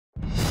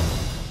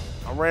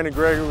I'm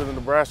Gregory with the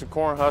Nebraska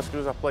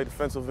Cornhuskers. I play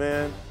defensive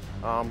end.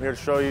 I'm here to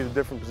show you the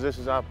different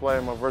positions I play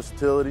and my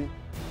versatility.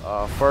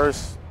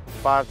 First,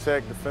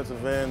 5-tech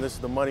defensive end. This is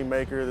the money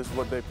maker. This is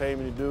what they pay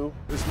me to do.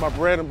 This is my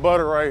bread and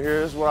butter right here.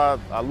 This is what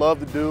I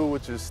love to do,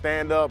 which is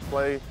stand up,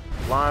 play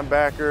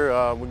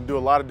linebacker. We can do a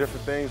lot of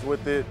different things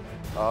with it.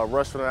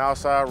 Rush from the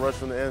outside, rush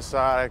from the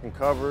inside. I can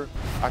cover.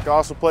 I can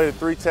also play the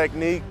 3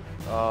 technique.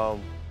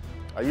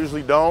 I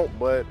usually don't,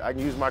 but I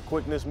can use my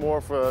quickness more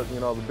for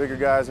the bigger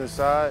guys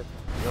inside.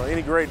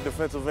 Any great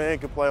defensive end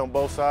can play on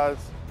both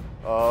sides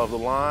of the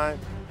line.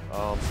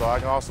 So I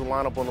can also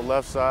line up on the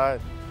left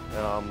side.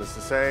 It's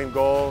the same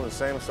goal, the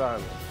same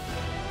assignment.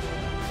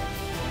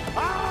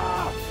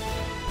 Ah!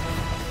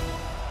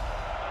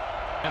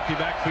 Empty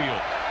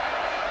backfield.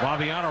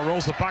 Laviano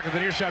rolls the pocket, the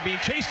near shot being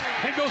chased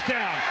and goes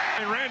down.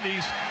 And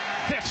Randy's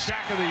 5th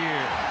sack of the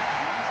year.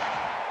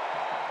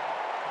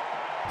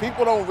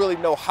 People don't really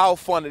know how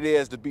fun it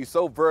is to be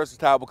so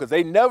versatile because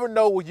they never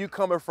know where you're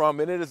coming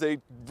from, and it is a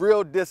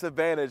real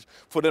disadvantage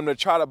for them to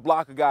try to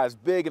block a guy as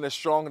big and as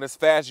strong and as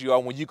fast as you are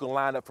when you can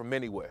line up from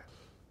anywhere.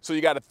 So you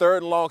got a 3rd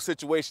and long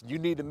situation. You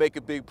need to make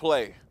a big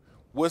play.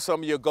 What's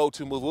some of your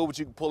go-to moves? What would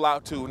you pull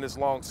out to in this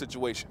long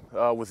situation?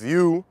 With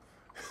you,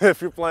 if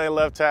you're playing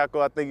left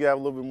tackle, I think you have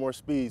a little bit more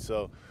speed.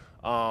 So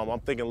I'm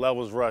thinking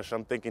levels rush.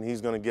 I'm thinking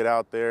he's going to get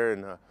out there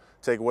and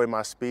take away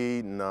my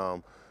speed.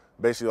 And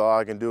basically all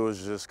I can do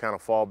is just kind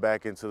of fall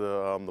back into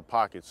the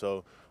pocket.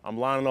 So I'm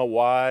lining up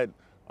wide,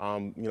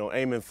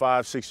 aiming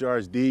 5-6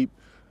 yards deep.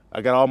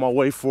 I got all my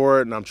weight for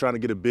it, and I'm trying to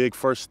get a big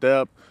first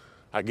step.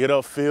 I get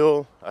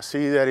upfield. I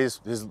see that his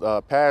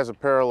pads are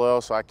parallel,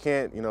 so I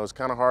can't, it's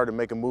kind of hard to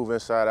make a move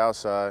inside,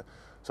 outside.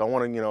 So I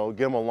want to,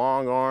 give him a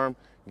long arm,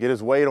 get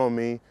his weight on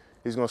me.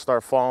 He's going to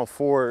start falling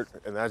forward,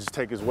 and I just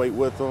take his weight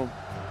with him.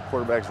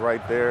 Quarterback's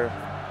right there.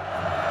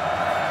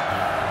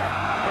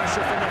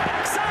 Pressure from the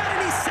backside,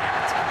 and he's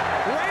sacked.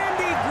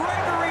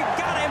 Gregory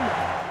got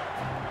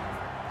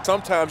him.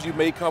 Sometimes you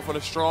may come from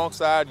the strong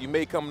side, you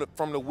may come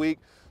from the weak.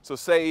 So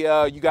say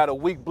you got a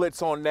weak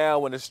blitz on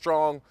now and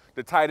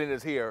the tight end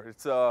is here.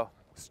 It's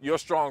your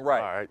strong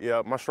right. All right,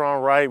 yeah, my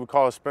strong right, we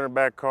call it spinner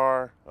back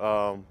car.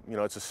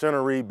 It's a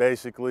center read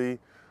basically.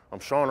 I'm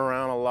showing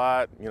around a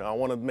lot. I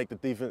want to make the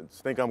defense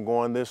think I'm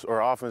going this,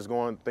 or offense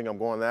think I'm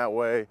going that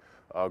way.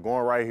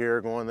 Going right here,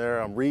 going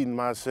there. I'm reading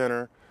my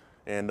center,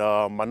 and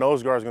my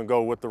nose guard is going to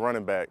go with the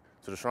running back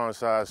to the strong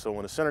side. So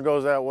when the center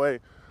goes that way,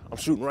 I'm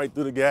shooting right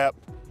through the gap,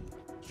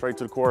 straight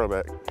to the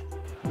quarterback.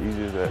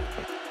 Easy as that.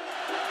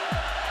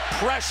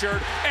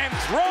 Pressured and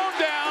thrown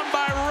down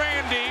by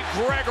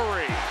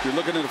Gregory. You're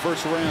looking at the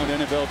 1st round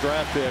NFL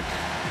draft pick.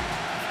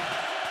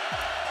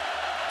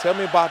 Tell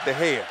me about the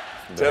hair.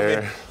 Tell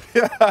me.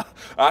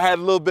 I had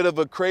a little bit of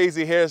a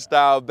crazy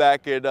hairstyle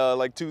back in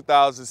like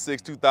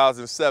 2006,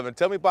 2007.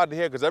 Tell me about the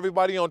hair, because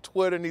everybody on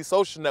Twitter and these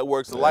social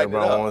networks are lighting it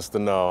up. Everyone wants to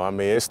know. I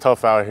mean, it's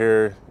tough out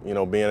here,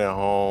 being at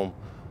home.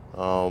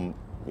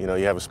 You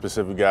have a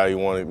specific guy you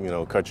want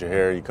to, cut your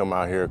hair. You come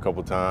out here a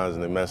couple times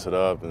and they mess it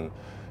up, and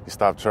you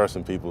stop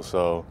trusting people.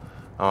 So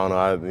I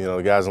don't know.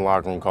 The guys in the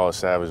locker room call it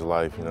savage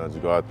life.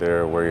 Just go out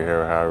there, wear your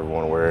hair however you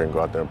want to wear it, and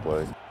go out there and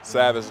play.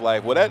 Savage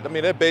life. Well,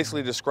 that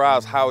basically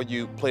describes how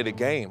you play the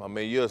game. I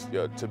mean,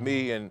 to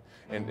me,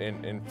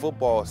 in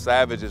football,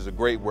 savage is a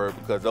great word,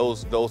 because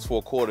those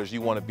 4 quarters,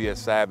 you want to be a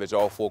savage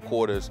all 4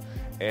 quarters,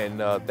 and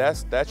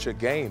that's your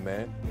game,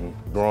 man.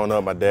 Growing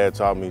up, my dad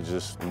taught me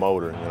just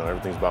motor.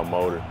 Everything's about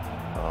motor.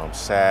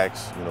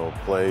 Sacks,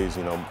 plays,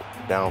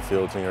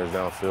 downfield, 10 yards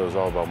downfield is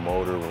all about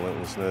motor,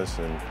 relentlessness,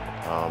 and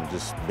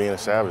just being a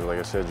savage. Like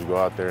I said, you go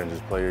out there and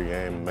just play your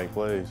game and make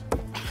plays.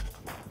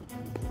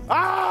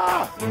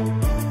 Ah!